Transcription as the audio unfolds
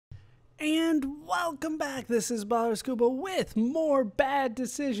And welcome back. This is Baller Scuba with more bad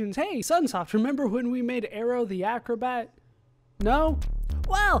decisions. Hey, Sunsoft, remember when we made Arrow the Acrobat? No?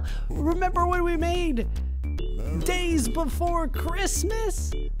 Well, remember when we made Daze Before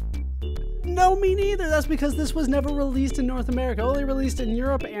Christmas? No, me neither. That's because this was never released in North America, only released in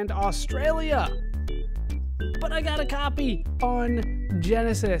Europe and Australia. But I got a copy on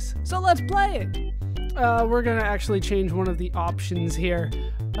Genesis, so let's play it. We're gonna actually change one of the options here.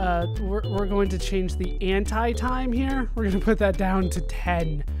 We're going to change the anti-time here. We're gonna put that down to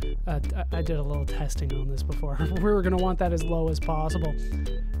 10. I did a little testing on this before. We're gonna want that as low as possible.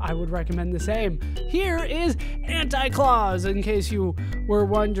 I would recommend the same. Here is Anti-Claus, in case you were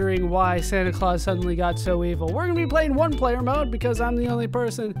wondering why Santa Claus suddenly got so evil. We're gonna be playing one-player mode because I'm the only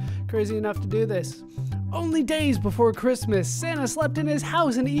person crazy enough to do this. Only days before Christmas, Santa slept in his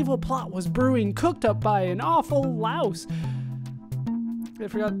house. An evil plot was brewing, cooked up by an awful louse. I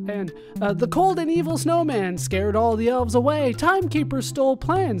forgot, and the cold and evil snowman scared all the elves away. Timekeeper stole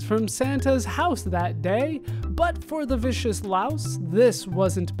plans from Santa's house that day. But for the vicious louse, this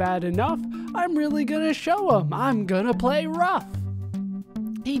wasn't bad enough. I'm really gonna show him. I'm gonna play rough.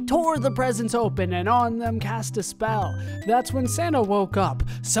 He tore the presents open and on them cast a spell. That's when Santa woke up.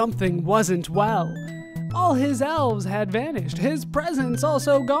 Something wasn't well. All his elves had vanished, his presents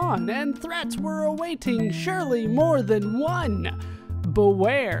also gone, and threats were awaiting, surely more than one.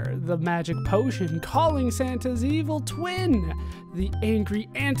 Beware the magic potion calling Santa's evil twin, the angry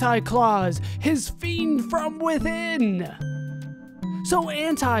Anti-Claus, his fiend from within. So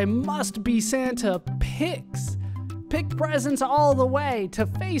Anti must be Santa picks. Pick presents all the way to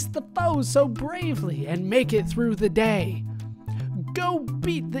face the foes so bravely and make it through the day. Go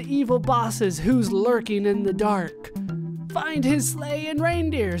beat the evil bosses who's lurking in the dark. Find his sleigh and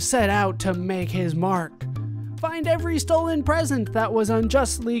reindeer set out to make his mark. Find every stolen present that was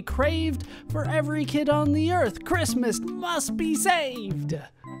unjustly craved. For every kid on the earth, Christmas must be saved.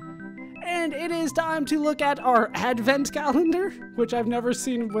 And it is time to look at our advent calendar, which I've never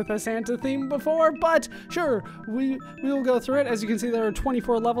seen with a Santa theme before, but sure, we will go through it. As you can see, there are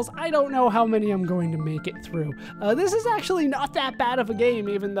 24 levels. I don't know how many I'm going to make it through. This is actually not that bad of a game,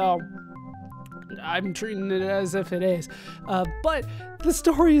 even though I'm treating it as if it is. But the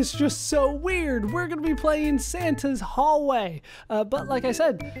story is just so weird. We're gonna be playing Santa's Hallway. But like I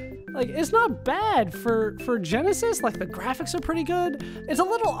said, like it's not bad for Genesis. Like the graphics are pretty good. It's a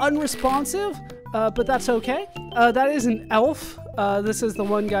little unresponsive, but that's okay. That is an elf. This is the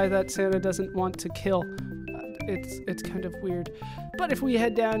one guy that Santa doesn't want to kill. It's kind of weird. But if we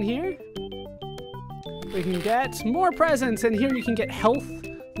head down here, we can get more presents, and here you can get health.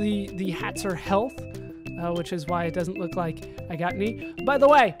 The hats are health, which is why it doesn't look like I got any. By the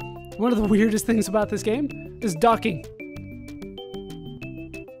way, one of the weirdest things about this game is ducking.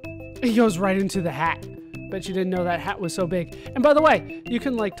 He goes right into the hat. Bet you didn't know that hat was so big. And by the way, you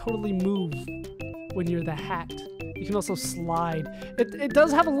can like totally move when you're the hat. You can also slide. It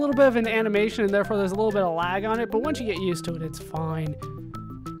does have a little bit of an animation, and therefore there's a little bit of lag on it, but once you get used to it, it's fine.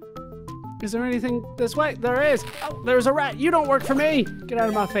 Is there anything this way? There is. Oh, there's a rat. You don't work for me. Get out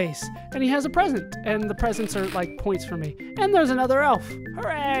of my face. And he has a present. And the presents are like points for me. And there's another elf.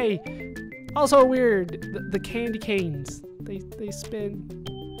 Hooray. Also weird. The candy canes. They spin.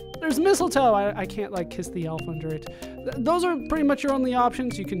 There's mistletoe. I can't like kiss the elf under it. Those are pretty much your only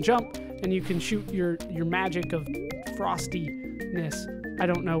options. You can jump and you can shoot your magic of frostiness. I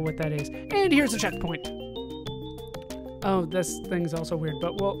don't know what that is. And here's a checkpoint. Oh, this thing's also weird,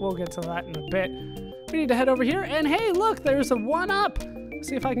 but we'll get to that in a bit. We need to head over here, and hey, look, there's a 1-up. Let's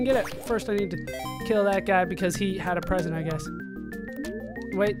see if I can get it. First, I need to kill that guy because he had a present, I guess.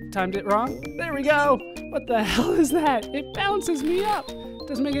 Wait, timed it wrong? There we go. What the hell is that? It bounces me up.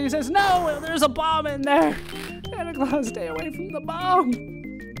 Doesn't make any sense. No, there's a bomb in there. Santa Claus, stay away from the bomb.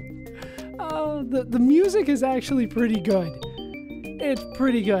 Oh, the music is actually pretty good. It's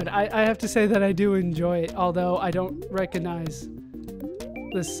pretty good. I have to say that I do enjoy it, although I don't recognize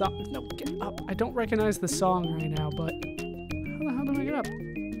the song. No, get up. I don't recognize the song right now, but how the hell do I get up?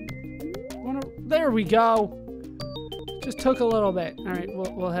 There we go. Just took a little bit. All right,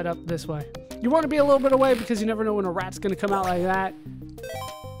 we'll head up this way. You want to be a little bit away because you never know when a rat's going to come out like that.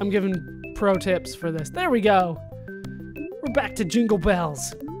 I'm giving pro tips for this. There we go. We're back to Jingle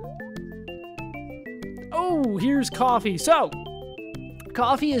Bells. Oh, here's coffee. So,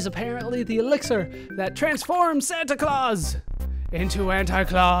 coffee is apparently the elixir that transforms Santa Claus into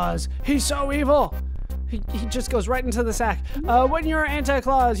Anti-Claus. He's so evil. He just goes right into the sack. When you're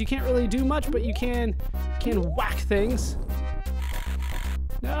Anti-Claus, you can't really do much, but you can whack things.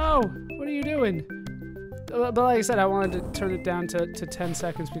 No, what are you doing? But like I said, I wanted to turn it down to 10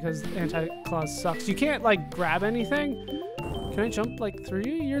 seconds because Anti-Claus sucks. You can't, like, grab anything. Can I jump, like, through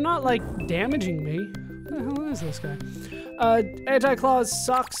you? You're not, like, damaging me. What the hell is this guy? Anti-Claus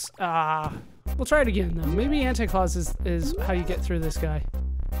sucks. We'll try it again, though. Maybe Anti-Claus is how you get through this guy.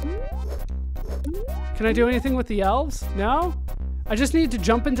 Can I do anything with the elves? No? I just need to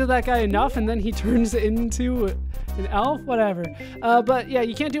jump into that guy enough and then he turns into an elf? Whatever. But yeah,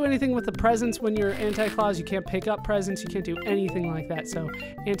 you can't do anything with the presents when you're Anti-Claus. You can't pick up presents. You can't do anything like that. So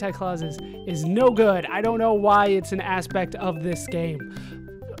Anti-Claus is no good. I don't know why it's an aspect of this game.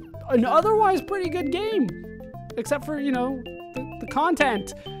 An otherwise pretty good game. Except for, you know, the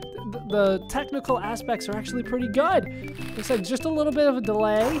content. The technical aspects are actually pretty good. Like I said, just a little bit of a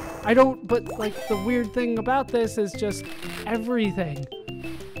delay. But like the weird thing about this is just everything.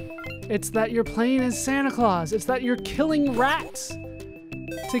 It's that you're playing as Santa Claus. It's that you're killing rats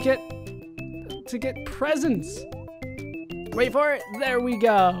to get presents. Wait for it. There we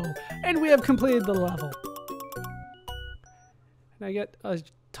go. And we have completed the level. And I get a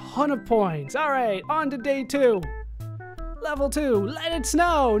ton of points. All right, on to day 2. Level 2, let it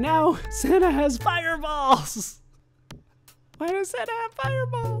snow. Now Santa has fireballs. Why does Santa have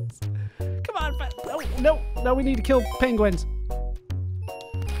fireballs? Come on, no, we need to kill penguins.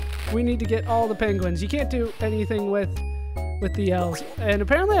 We need to get all the penguins. You can't do anything with the elves. And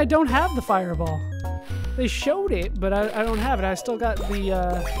apparently I don't have the fireball. They showed it, but I don't have it. I still got the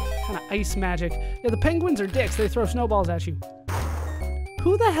kind of ice magic. Yeah, the penguins are dicks. They throw snowballs at you.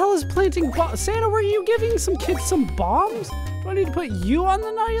 Who the hell is planting bombs? Santa, were you giving some kids some bombs? Do I need to put you on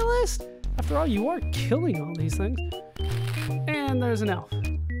the naughty list? After all, you are killing all these things. And there's an elf.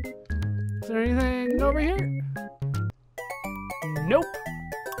 Is there anything over here? Nope.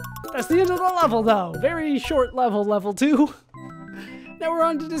 That's the end of the level, though. Very short level, level 2. Now we're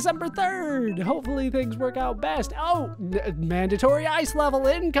on to December 3rd. Hopefully things work out best. Oh, mandatory ice level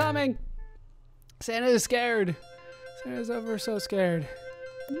incoming. Santa is scared. Santa's ever so scared.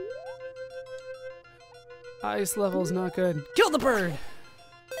 Ice level's not good. Kill the bird!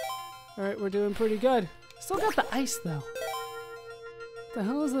 Alright, we're doing pretty good. Still got the ice, though. What the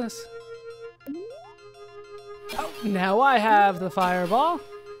hell is this? Oh, now I have the fireball.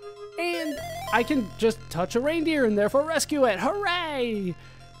 And I can just touch a reindeer and therefore rescue it. Hooray!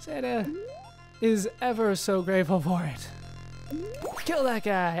 Santa is ever so grateful for it. Kill that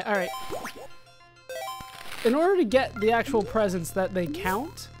guy. Alright. In order to get the actual presents that they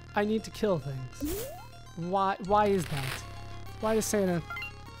count, I need to kill things. Why is that? Why does Santa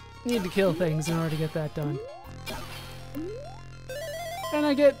need to kill things in order to get that done? And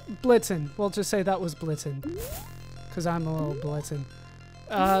I get Blitzen. We'll just say that was Blitzen. Because I'm a little Blitzen.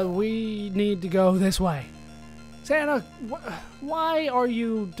 We need to go this way. Santa, why are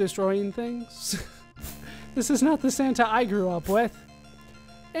you destroying things? This is not the Santa I grew up with.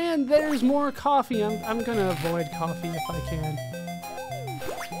 And there's more coffee. I'm gonna avoid coffee if I can.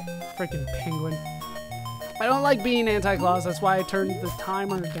 Freaking penguin. I don't like being Anti-Claus, that's why I turned the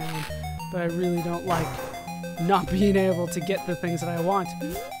timer down. But I really don't like not being able to get the things that I want.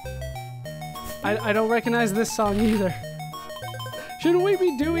 I don't recognize this song either. Shouldn't we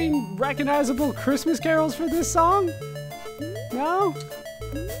be doing recognizable Christmas carols for this song? No?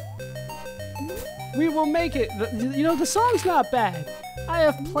 We will make it. You know, the song's not bad. I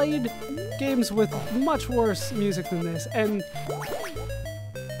have played games with much worse music than this, and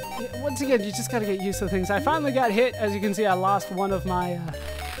once again, you just gotta get used to things. I finally got hit. As you can see, I lost one of my,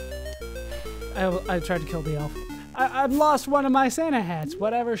 I tried to kill the elf. I've lost one of my Santa hats.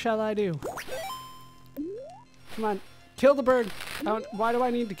 Whatever shall I do? Come on, kill the bird. Why do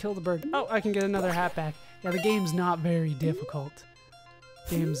I need to kill the bird? Oh, I can get another hat back. Yeah, the game's not very difficult.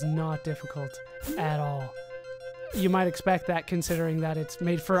 Game's not difficult at all. You might expect that considering that it's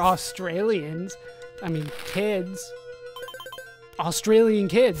made for Australians. I mean, kids. Australian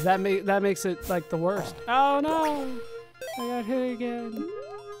kids. That makes it like the worst. Oh no! I got hit again.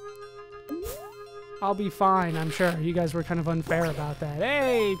 I'll be fine, I'm sure. You guys were kind of unfair about that.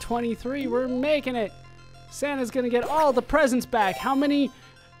 Hey, 23, we're making it. Santa's gonna get all the presents back. How many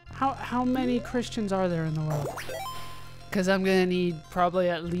Christians are there in the world? Because I'm gonna need probably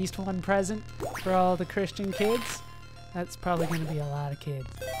at least one present for all the Christian kids. That's probably gonna be a lot of kids.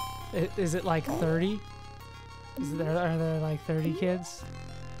 Is it like 30? Are there like 30 kids?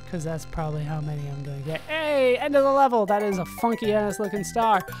 Because that's probably how many I'm gonna get. Hey, end of the level. That is a funky ass looking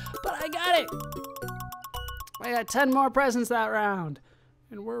star, but I got it. I got 10 more presents that round.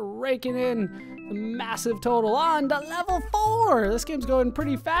 And we're raking in the massive total on to level 4. This game's going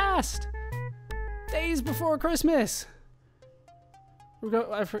pretty fast. Daze Before Christmas. What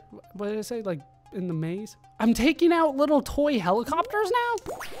did I say? Like in the maze. I'm taking out little toy helicopters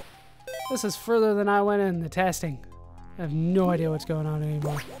now? This is further than I went in the testing. I have no idea what's going on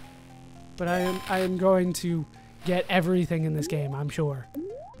anymore. But I am going to get everything in this game, I'm sure.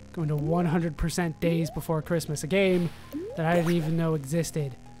 Going to 100% Daze Before Christmas, a game that I didn't even know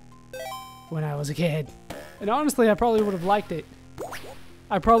existed when I was a kid. And honestly, I probably would have liked it.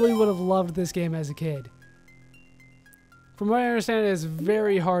 I probably would have loved this game as a kid. From what I understand, it's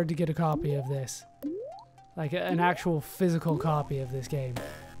very hard to get a copy of this. Like an actual physical copy of this game.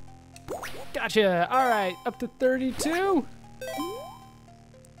 Gotcha! Alright, up to 32?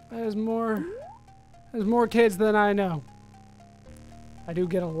 There's more kids than I know. I do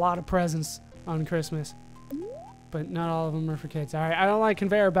get a lot of presents on Christmas. But not all of them are for kids. Alright, I don't like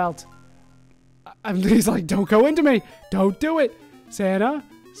conveyor belts. He's like, don't go into me! Don't do it! Santa?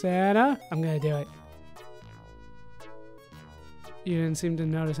 Santa? I'm gonna do it. You didn't seem to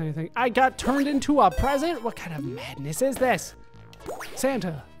notice anything. I got turned into a present? What kind of madness is this?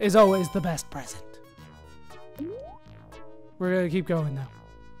 Santa is always the best present. We're gonna keep going though.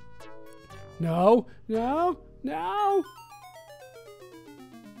 No, no, no!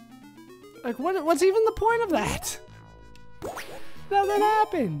 Like, what's even the point of that? Nothing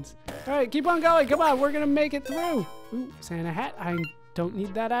happens. Alright, keep on going. Come on, we're gonna make it through. Ooh, Santa hat. I don't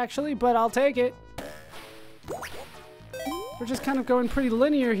need that actually, but I'll take it. We're just kind of going pretty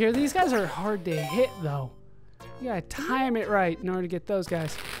linear here. These guys are hard to hit though. You gotta time it right in order to get those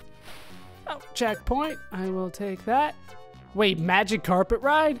guys. Oh, checkpoint. I will take that. Wait, magic carpet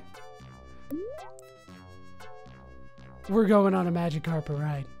ride? We're going on a magic carpet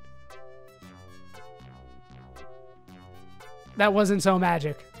ride. That wasn't so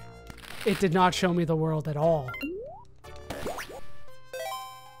magic. It did not show me the world at all.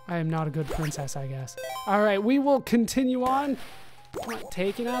 I am not a good princess, I guess. All right, we will continue on. Come on,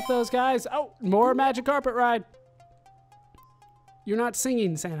 taking out those guys. Oh, more magic carpet ride. You're not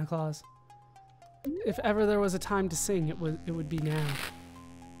singing, Santa Claus. If ever there was a time to sing, it would be now.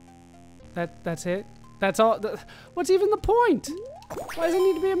 That's it? That's all? What's even the point? Why does it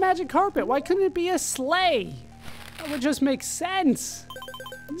need to be a magic carpet? Why couldn't it be a sleigh? That would just make sense.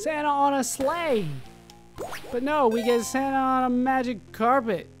 Santa on a sleigh. But no, we get Santa on a magic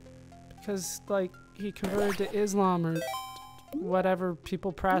carpet. Because, like, he converted to Islam or whatever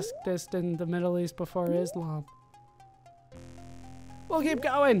people practiced in the Middle East before Islam. We'll keep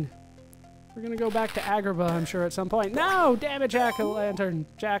going. We're gonna go back to Agrabah, I'm sure, at some point. No! Damn it, Jack-o'-lantern.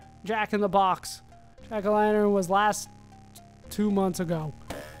 Jack in the box. Jack-o'-lantern was last 2 months ago.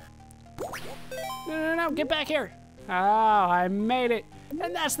 No, get back here. Oh, I made it.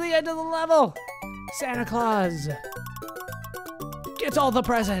 And that's the end of the level. Santa Claus gets all the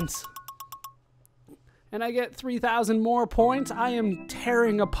presents. And I get 3,000 more points. I am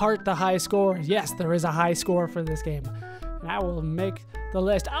tearing apart the high score. Yes, there is a high score for this game. And I will make the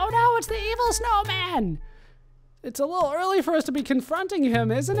list. Oh no, it's the evil snowman. It's a little early for us to be confronting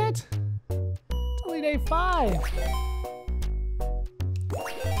him, isn't it? It's only day 5.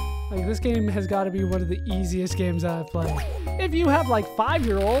 Like, this game has got to be one of the easiest games I've played. If you have like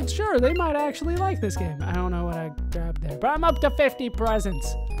 5-year-olds, sure, they might actually like this game. I don't know what I grabbed there, but I'm up to 50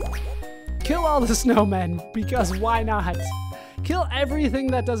 presents. Kill all the snowmen, because why not? Kill everything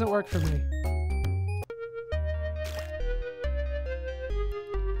that doesn't work for me.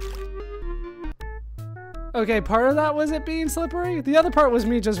 Okay, part of that was it being slippery. The other part was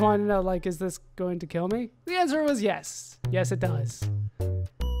me just wanting to know, like, is this going to kill me? The answer was yes. Yes, it does.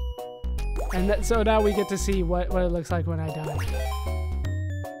 And so now we get to see what it looks like when I die.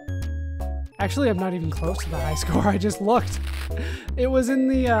 Actually, I'm not even close to the high score. I just looked. It was in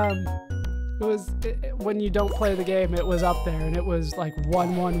the, when you don't play the game, it was up there, and it was like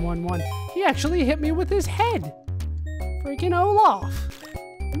 1, 1, 1, 1. He actually hit me with his head. Freaking Olaf.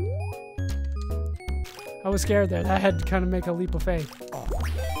 I was scared there. That had to kind of make a leap of faith.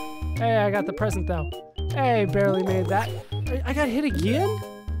 Hey, I got the present though. Hey, barely made that. I got hit again?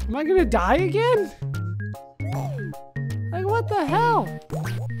 Am I gonna die again? Like, what the hell?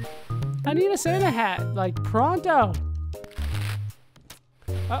 I need a Santa hat, like, pronto.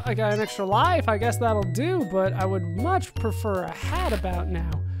 Oh, I got an extra life. I guess that'll do, but I would much prefer a hat about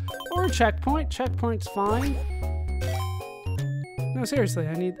now. Or a checkpoint. Checkpoint's fine. No, seriously,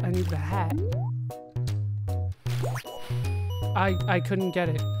 I need the hat. I couldn't get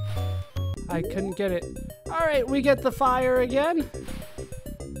it. I couldn't get it. All right, we get the fire again.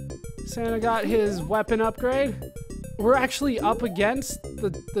 Santa got his weapon upgrade. We're actually up against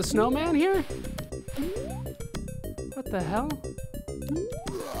the snowman here? What the hell?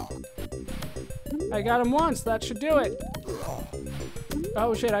 I got him once, that should do it.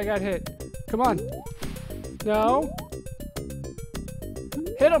 Oh shit, I got hit. Come on. No.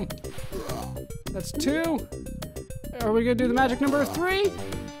 Hit him. That's 2. Are we gonna do the magic number 3?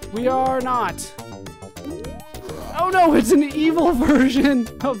 We are not. Oh no, it's an evil version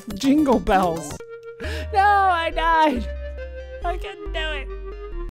of Jingle Bells. No, I died. I couldn't do it.